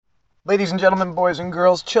Ladies and gentlemen, boys and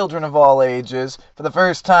girls, children of all ages, for the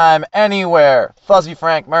first time anywhere, Fuzzy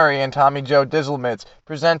Frank Murray and Tommy Joe Dizzlemitz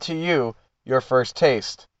present to you your first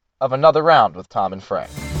taste of another round with Tom and Frank.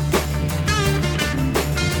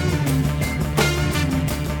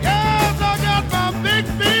 Yes, I got my big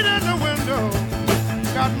feet in the window,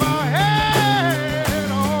 got my head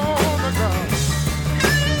on the ground.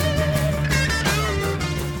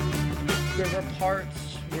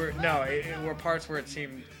 There were parts where it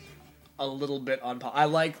seemed a little bit unpolished. I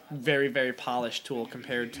like very, very polished Tool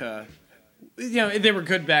compared to, they were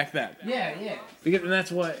good back then. Yeah. Because, and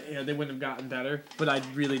that's what, they wouldn't have gotten better. But I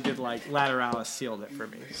really did like Lateralis sealed it for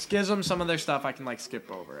me. Schism, some of their stuff I can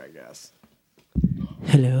skip over, I guess.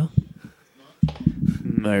 Hello.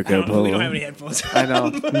 Marco Polo. We don't have any headphones. I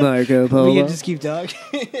know. Marco Polo. We can just keep talking.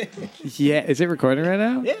 Yeah, is it recording right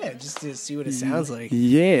now? Yeah, just to see what it sounds like.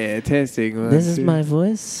 Yeah, testing. One, This is two. my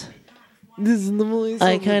voice. This is the voice.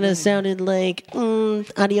 I kind of sounded like,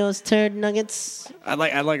 adios turd nuggets. I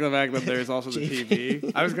like the fact that there's also the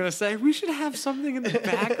TV. I was going to say, we should have something in the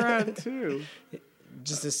background, too.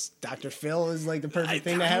 Just this Dr. Phil is like the perfect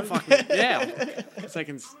thing to have. Yeah.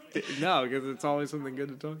 No, because it's always something good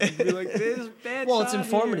to talk to. Be like, this bad Well, it's shot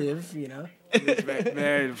informative, here. It's very,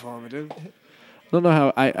 very informative. I don't know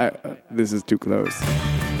how I this is too close. So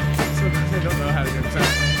they don't know how to get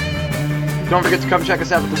sound. Don't forget to come check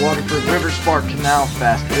us out at the Waterford River Spark Canal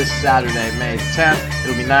Fest this Saturday, May 10th.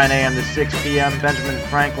 It'll be 9 a.m. to 6 p.m. Benjamin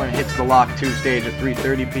Franklin hits the Lock 2 stage at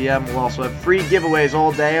 3:30 p.m. We'll also have free giveaways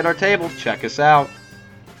all day at our table. Check us out.